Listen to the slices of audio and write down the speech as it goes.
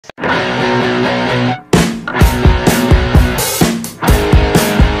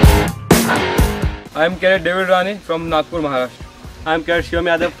I am Cadet David Rani from Nagpur, Maharashtra. I am Cadet Shivam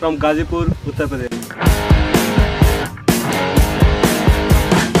Yadav from Gazipur, Uttar Pradesh.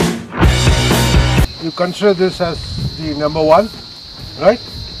 You consider this as the number one, right?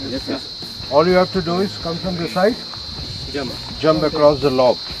 Yes, sir. All you have to do is come from the side, jump across the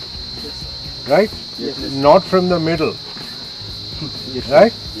lob, right? Yes, yes. Not from the middle, Yes,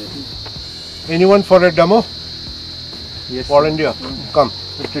 right? Yes. Anyone for a demo? Yes, For sir. India, come,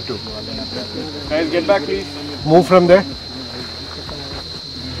 52. Guys, get back please. Move from there.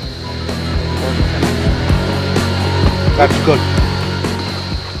 That's good.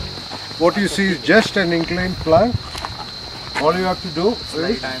 What you see is just an inclined plank. All you have to do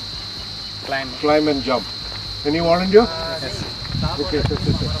is climb and jump. Any volunteer? Yes. Okay,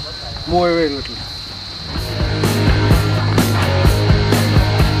 move away a little.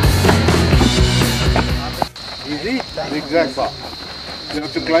 Easy, zigzag bar. You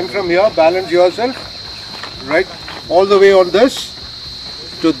have to climb from here, balance yourself, right, all the way on this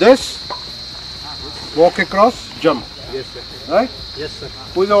to this, walk across, jump. Yes, sir. Right? Yes, sir.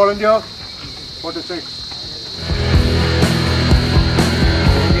 Who is the volunteer? 46.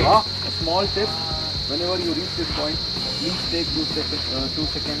 A small tip, whenever you reach this point, please take 2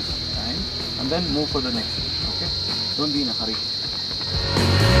 seconds time and then move for the next. Okay? Don't be in a hurry.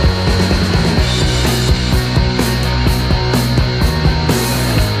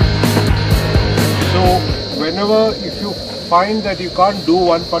 So, whenever if you find that you can't do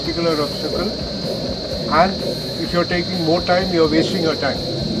one particular obstacle and if you're taking more time, you're wasting your time,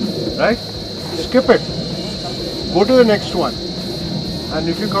 right? Skip it. Go to the next one. And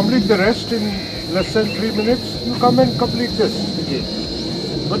if you complete the rest in less than 3 minutes, you come and complete this. Yes.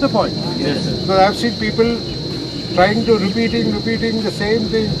 What's the point? Yes, sir. Because I've seen people trying to repeating the same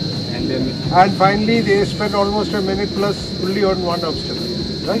thing, and finally they spend almost a minute plus only on one obstacle,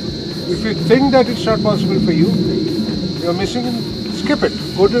 right? If you think that it's not possible for you, you're missing, skip it.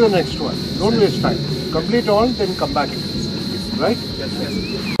 Go to the next one. Don't waste time. Complete all, then come back again, right? Yes, yes.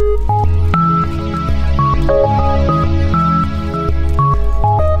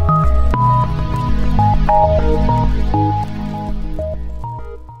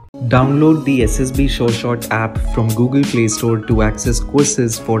 Download the SSB SureShot app from Google Play Store to access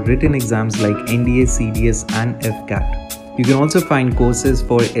courses for written exams like NDA, CDS and AFCAT. You can also find courses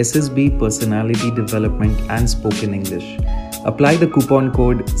for SSB personality development and spoken English. Apply the coupon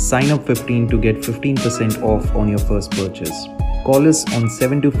code SIGNUP15 to get 15% off on your first purchase. Call us on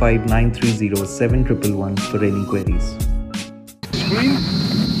 725-930-7111 for any queries. Screen.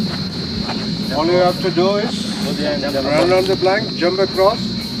 All you have to do is run on the plank, jump across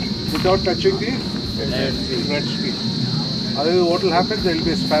without touching the red screen. Otherwise, what will happen? There will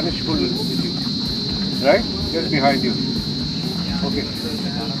be a Spanish bull with you, right? Just behind you. Okay.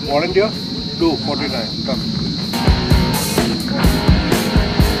 Volunteer, 249. Come.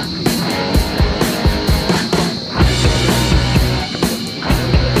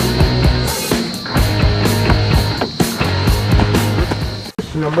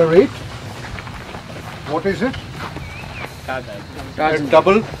 Number 8. What is it? A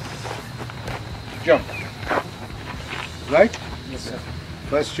double jump. Right? Yes, sir.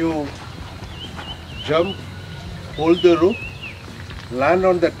 First you jump, hold the rope, land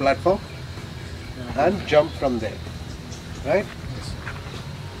on that platform and jump from there. Right? Yes.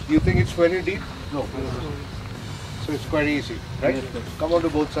 You think it's very deep? No. So it's quite easy, right? Yes, sir. Come on to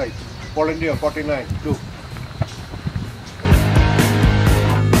both sides. Volunteer, 49, 2.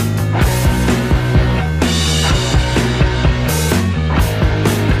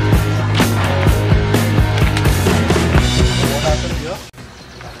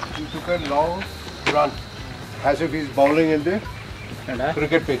 A long run as if he's bowling in the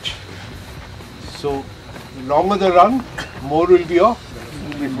cricket pitch. So longer the run, more will be your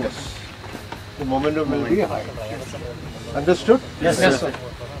force. The momentum will be high. Understood? Yes, yes, sir.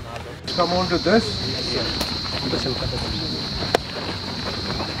 Come on to this.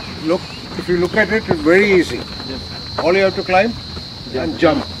 Look, if you look at it, it's very easy. All you have to climb and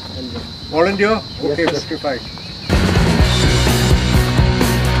jump. Volunteer? Okay, 55.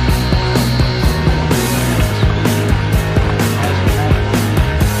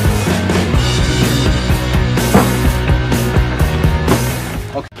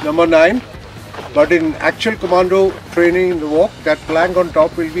 Number 9, but in actual commando training in the walk, that plank on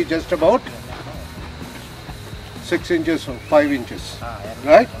top will be just about 6 inches or 5 inches,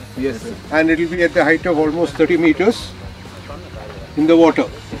 right? Yes, sir. And it will be at the height of almost 30 meters in the water,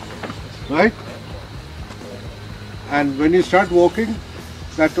 right? And when you start walking,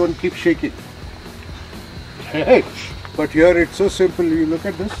 that one keeps shaking. Right? But here it's so simple, you look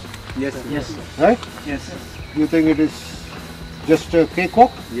at this, Yes, sir. Yes, sir. right? Yes, sir. You think it is just a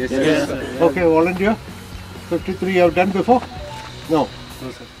cakewalk? Yes, Yes, sir. sir. Okay, volunteer. 53 you have done before? No.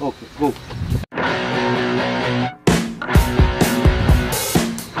 No, sir. Okay, go.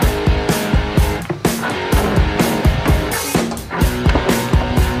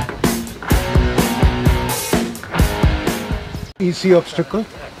 Easy obstacle,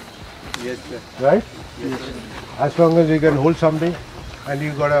 Yes, sir. right? As long as you can hold something and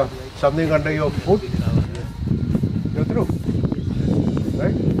you got something under your foot, you're through.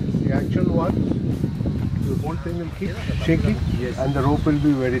 Right? The actual one, the whole thing will keep shaking and the rope will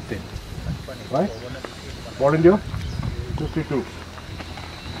be very thin. Right? Volunteer? 52.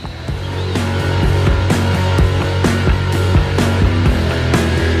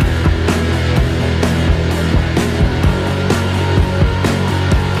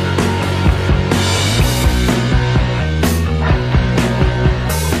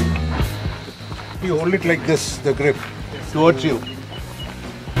 You hold it like this, the grip, towards you.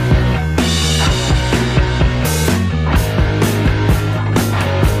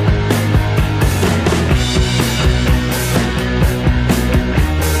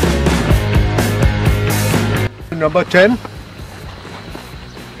 Number 10.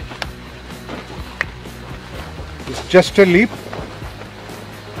 It's just a leap.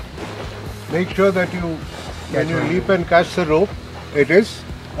 Make sure that when you leap and catch the rope, it is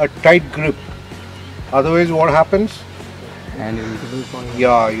a tight grip. Otherwise, what happens?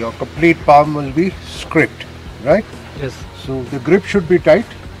 Yeah, your complete palm will be scraped, right? Yes. So the grip should be tight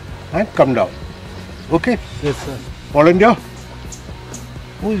and come down. Okay? Yes, sir. Volunteer?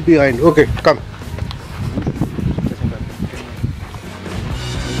 Who is behind? Okay, come.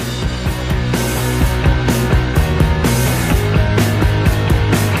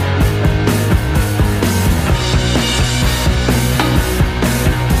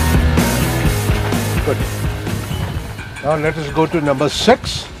 Good. Now let us go to number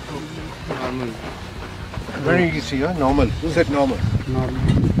 6. Normal. Very easy, huh? Normal. Who said normal? Normal.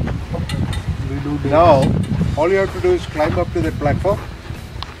 Now, all you have to do is climb up to the platform,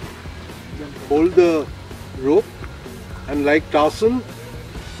 hold the rope, and like Tarzan,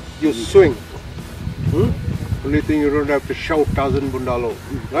 you swing. Only thing you don't have to shout Tarzan Bundalo,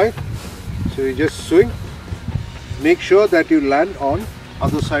 right? So you just swing. Make sure that you land on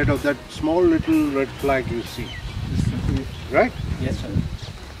other side of that small little red flag you see, right? Yes, sir.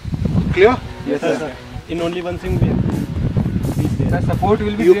 Clear? Yes, sir. In only one thing, The support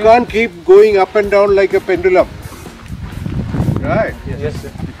will be You there. can't keep going up and down like a pendulum, right? Yes, sir.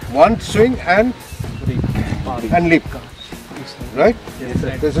 One swing and leap, right? Yes,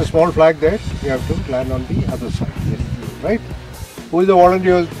 sir. There's a small flag there. You have to land on the other side, right? Who is the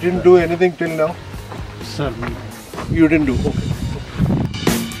volunteer who didn't do anything till now? Sir. You didn't do. Okay.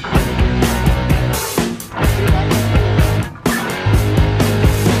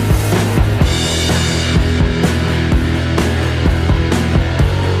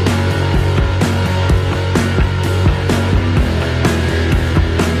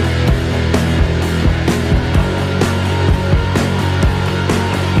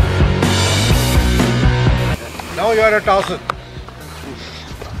 Now you are a Tarzan.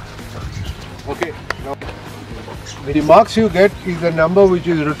 Okay. Now the marks you get is the number which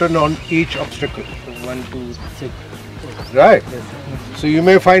is written on each obstacle. 1, 2, 6. Right? So you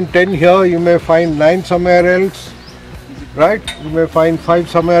may find 10 here, you may find 9 somewhere else, right? You may find 5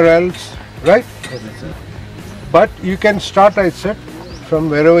 somewhere else, right? But you can start, I said, from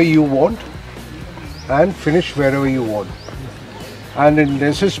wherever you want and finish wherever you want. And in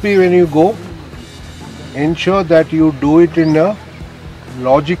SSB, when you go, ensure that you do it in a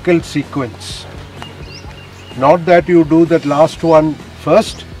logical sequence. Not that you do that last one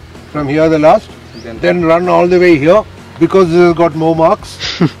first, from here the last, then run all the way here because this has got more marks.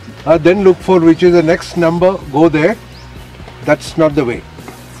 Then look for which is the next number, go there. That's not the way,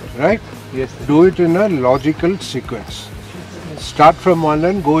 right? Yes, sir. Do it in a logical sequence. Start from one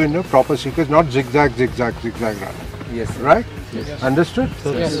and go in a proper sequence, not zigzag, zigzag, zigzag run. Yes, sir. Right? Yes. Understood?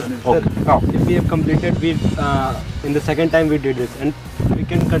 Yes. Okay. Now, If we have completed, we in the second time we did this, and we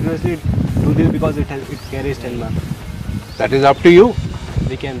can continuously do this because it carries 10 marks. that is up to you.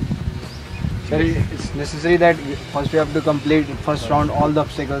 We can. Sir, it's necessary that first we have to complete first round all the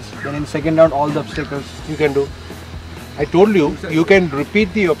obstacles, then in second round all the obstacles. You can do. I told you, you can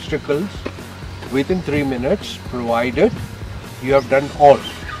repeat the obstacles within 3 minutes, provided you have done all.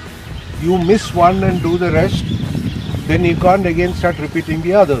 You miss one and do the rest, then you can't again start repeating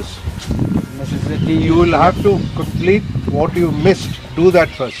the others. Necessarily You will have to complete what you missed. Do that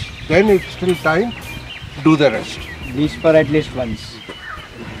first. Then it's still time, do the rest. least for at least once.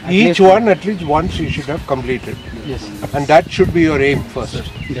 Each one at least once you should have completed. Yes. And that should be your aim first.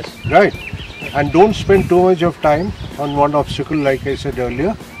 Yes. Right? And don't spend too much of time on one obstacle like I said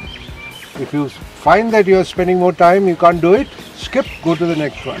earlier. If you find that you are spending more time, you can't do it, skip, go to the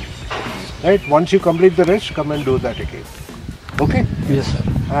next one. Right? Once you complete the rest, come and do that again. Okay? Yes, sir.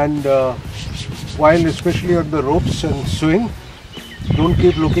 And while especially on the ropes and swing, don't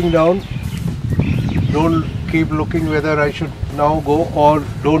keep looking down. Don't keep looking whether I should now go or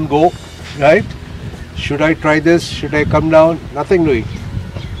don't go. Right? Should I try this? Should I come down? Nothing doing.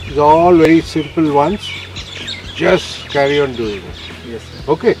 It's all very simple ones. Just carry on doing it. Yes,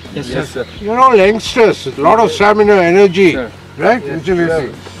 sir. Okay? Yes, sir. You're all youngsters, a lot of stamina, energy, Sure. right?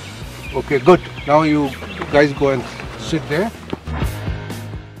 Agility. Okay, good. Now you guys go and sit there.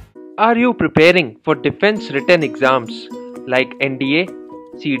 Are you preparing for defense written exams like NDA,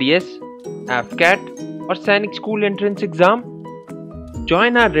 CDS, AFCAT or Sainik School entrance exam?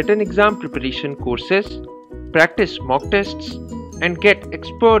 Join our written exam preparation courses, practice mock tests and get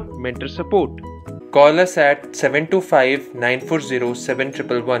expert mentor support. Call us at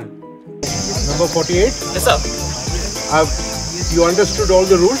 725-940-7111. Number 48. Yes, sir. You understood all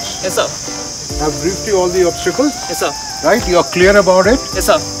the rules? Yes, sir. I've briefed you all the obstacles, Yes, sir. right? You're clear about it? Yes,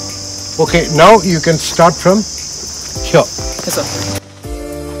 sir. Okay, now you can start from here. Yes, sir.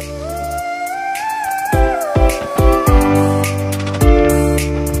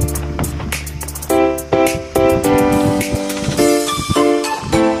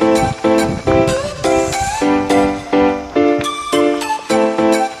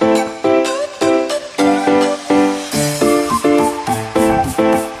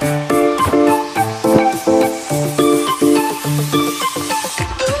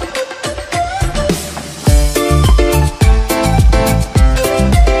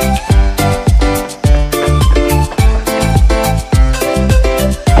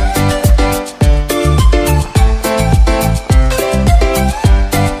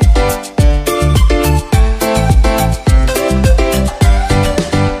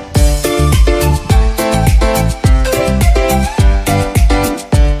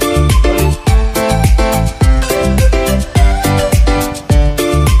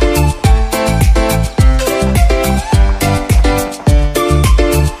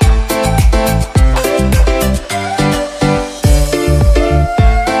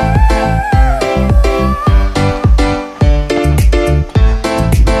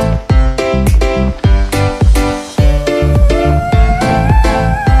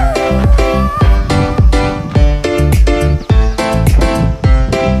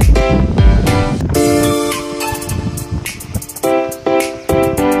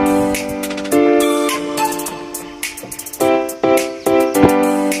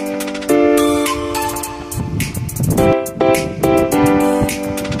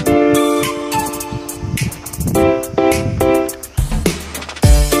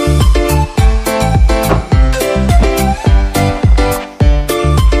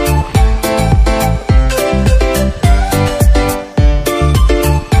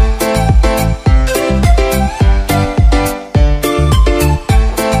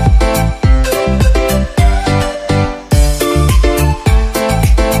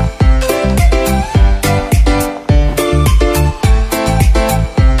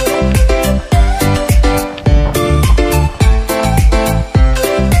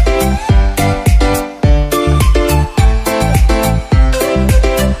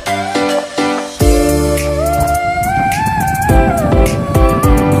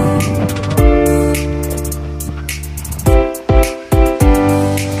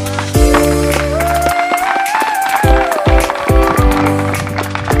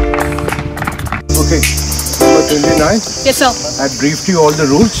 Okay, number 29. Yes, sir. I briefed you all the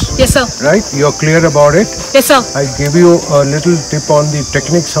rules, Yes, sir. right? You're clear about it. Yes, sir. I gave you a little tip on the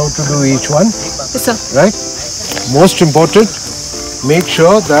techniques how to do each one, Yes, sir. right? Most important, make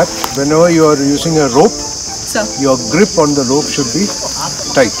sure that whenever you are using a rope, Sir. your grip on the rope should be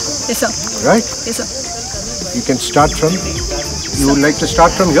tight, Yes, sir. right? Yes, sir. You can start from, you would like to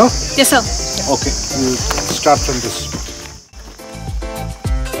start from here? Yes, sir. Okay, you start from this.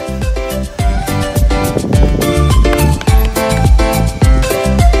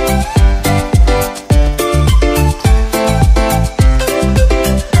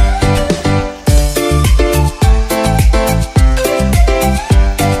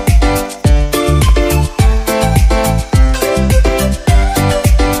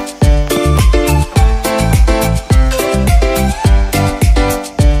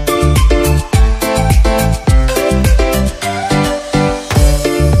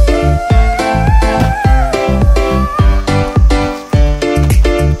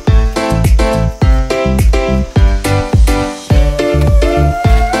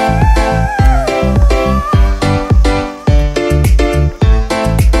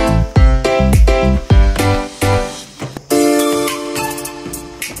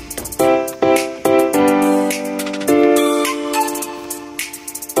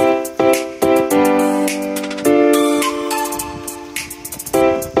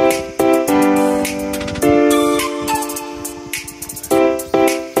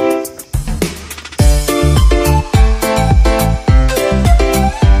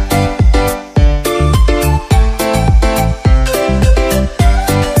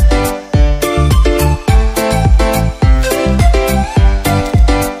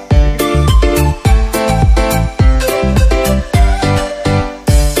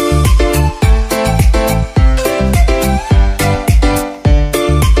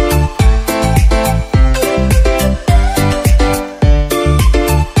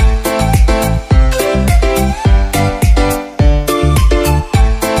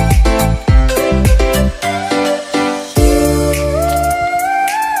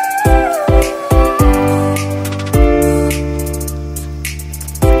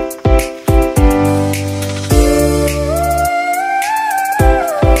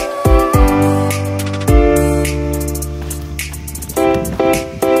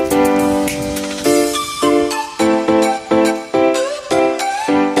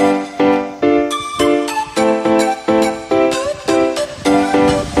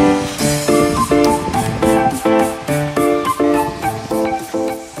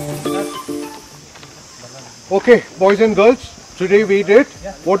 Okay, boys and girls, today we did.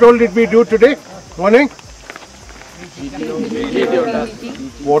 What all did we do today? Morning?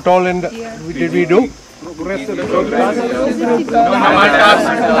 What all did we do?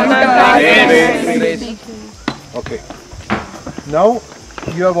 Okay. Now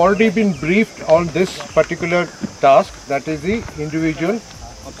you have already been briefed on this particular task, that is the individual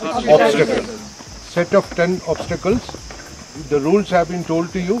obstacle. Set of 10 obstacles. The rules have been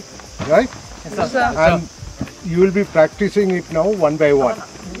told to you, right? Yes, sir. And you will be practicing it now one by one.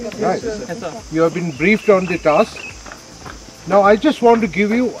 Right? Yes, sir. You have been briefed on the task. Now I just want to give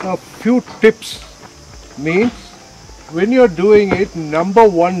you a few tips. Means when you are doing it, number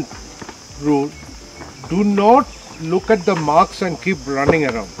one rule, do not look at the marks and keep running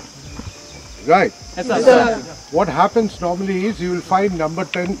around. Right? Yes, sir. What happens normally is you will find number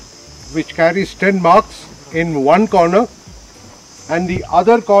 10 which carries 10 marks in one corner and the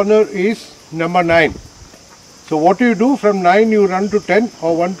other corner is number 9. So what you do, from 9 you run to 10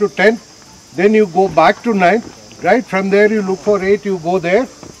 or 1 to 10, then you go back to 9, right? From there you look for 8, you go there,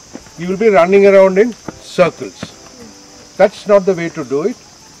 you will be running around in circles. That's not the way to do it.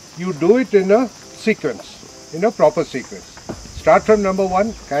 You do it in a sequence, in a proper sequence. Start from number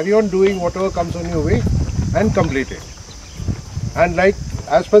 1, carry on doing whatever comes on your way and complete it. And like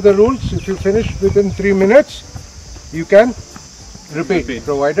as per the rules, if you finish within 3 minutes, you can repeat,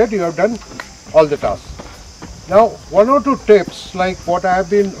 provided you have done all the tasks. Now, 1 or 2 tips like what I have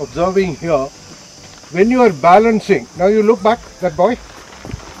been observing here. When you are balancing, now you look back, that boy.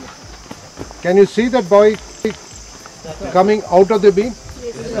 Can you see that boy coming out of the beam?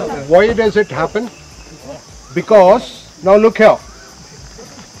 Yes, why does it happen? Because, now look here,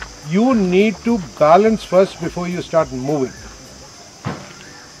 you need to balance first before you start moving.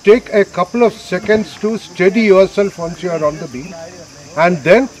 Take a couple of seconds to steady yourself once you are on the beam and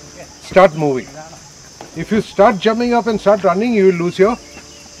then start moving. If you start jumping up and start running, you will lose your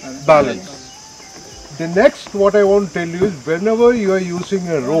balance. The next what I want to tell you is, whenever you are using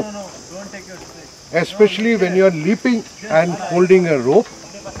a rope, especially when you are leaping and holding a rope,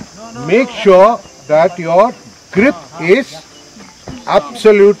 make sure that your grip is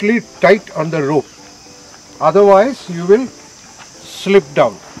absolutely tight on the rope. Otherwise, you will slip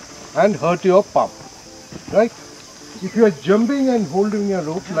down and hurt your palm. Right? If you are jumping and holding a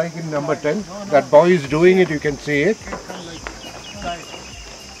rope like in number 10, that boy is doing it, you can see it.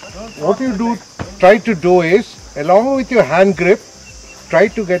 What you try to do is, along with your hand grip, try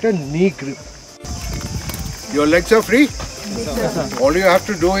to get a knee grip. Your legs are free? Yes, all you have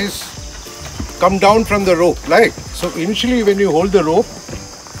to do is come down from the rope, right? So initially when you hold the rope,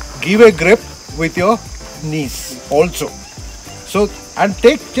 give a grip with your knees also. So, and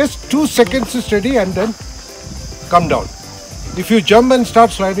take just 2 seconds to steady and then come down. If you jump and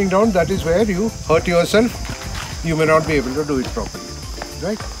start sliding down, that is where you hurt yourself. You may not be able to do it properly,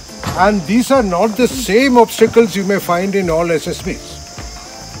 right? And these are not the same obstacles you may find in all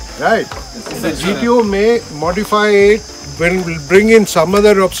SSBs. Right. The GTO may modify it, will bring in some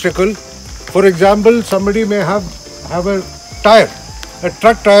other obstacle. For example, somebody may have a tire, a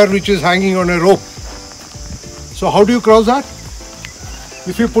truck tire which is hanging on a rope. So how do you cross that?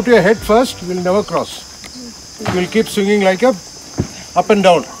 If you put your head first, you will never cross. You will keep swinging like a up and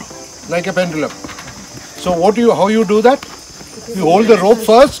down, like a pendulum. So how you do that? You hold the rope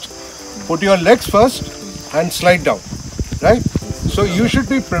first, put your legs first and slide down, right? So you should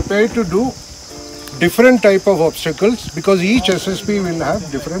be prepared to do different type of obstacles, because each SSB will have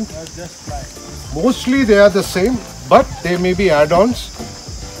different. Mostly they are the same, but they may be add-ons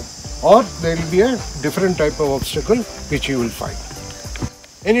or there will be a different type of obstacle which you will find.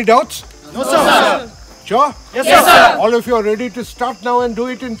 Any doubts? No, sir. Sure? Yes, sir. All of you are ready to start now and do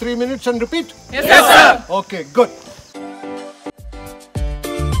it in 3 minutes and repeat? Yes, sir. Okay, good.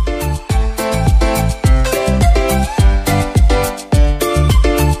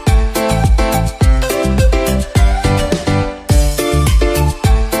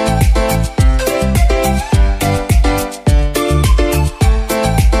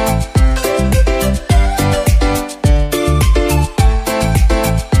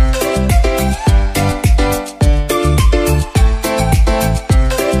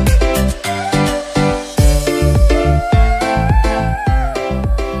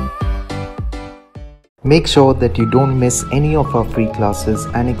 Make sure that you don't miss any of our free classes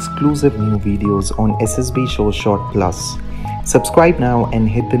and exclusive new videos on SSB ShowShot Plus. Subscribe now and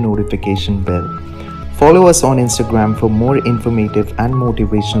hit the notification bell. Follow us on Instagram for more informative and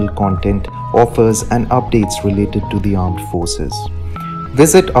motivational content, offers and updates related to the armed forces.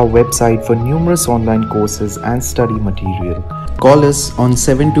 Visit our website for numerous online courses and study material. Call us on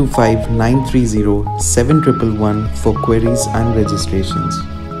 725 930 7111 for queries and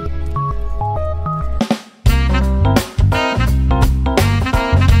registrations.